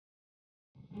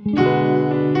Dance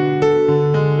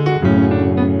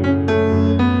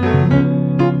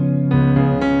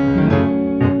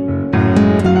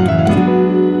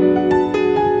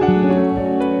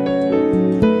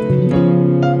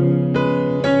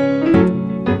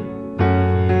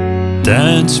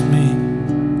me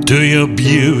to your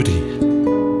beauty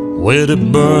with a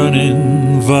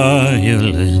burning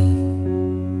violin.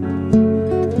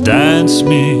 Dance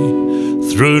me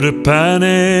through the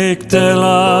panic till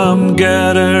I'm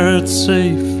gathered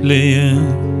safely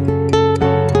in.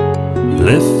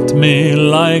 Lift me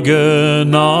like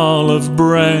an olive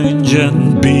branch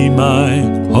and be my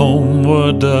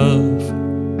homeward dove.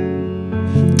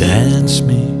 Dance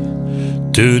me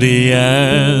to the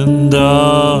end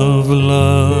of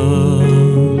love.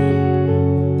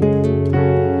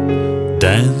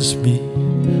 Dance me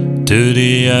to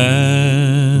the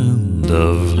end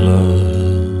of love.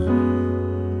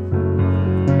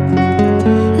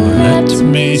 Let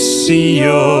me see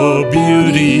your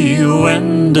beauty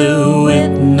when the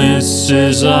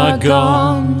witnesses are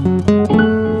gone.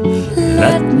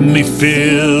 Let me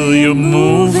feel you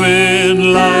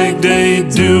moving like they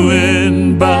do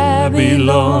in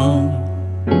Babylon.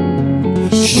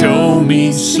 Show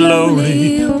me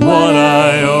slowly what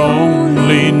I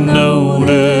only know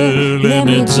the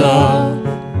limits of.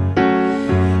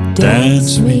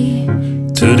 Dance me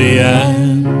to the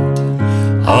end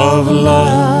of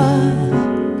love.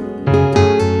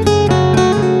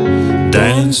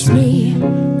 Dance me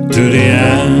to the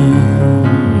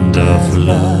end of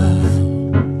love.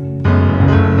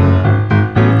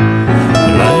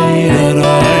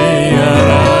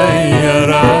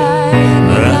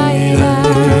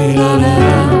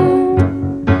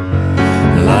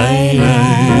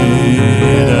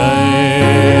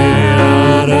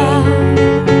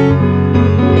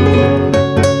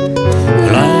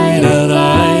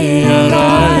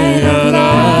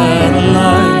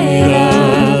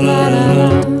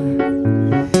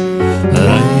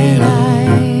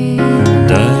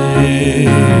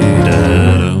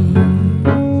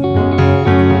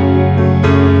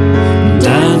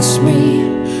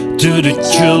 To the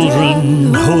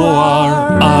children who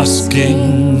are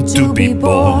asking to be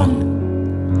born.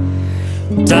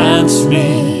 Dance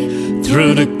me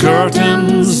through the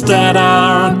curtains that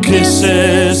our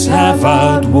kisses have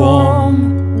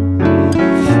outworn.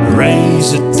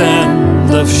 Raise a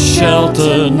tent of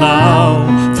shelter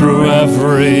now, through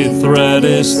every thread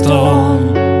is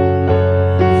torn.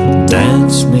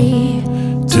 Dance me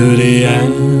to the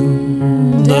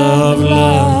end of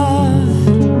love.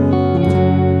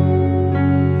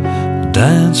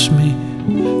 Dance me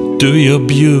to your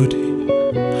beauty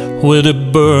with a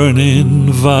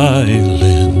burning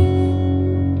violin.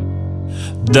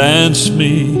 Dance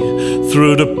me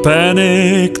through the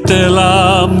panic till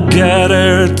I'm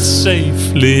gathered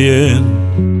safely in.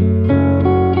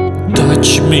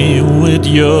 Touch me with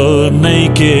your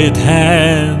naked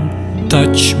hand,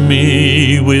 touch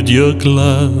me with your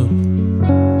glove.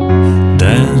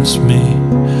 Dance me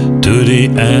to the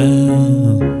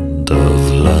end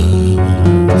of love.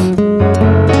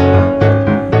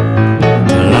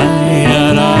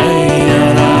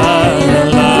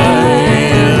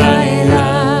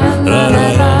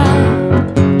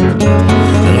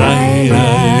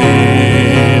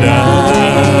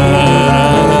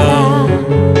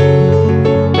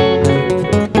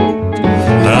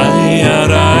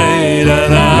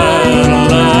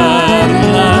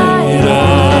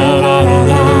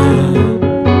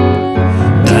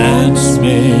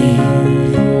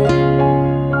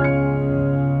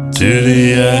 To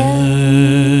the end.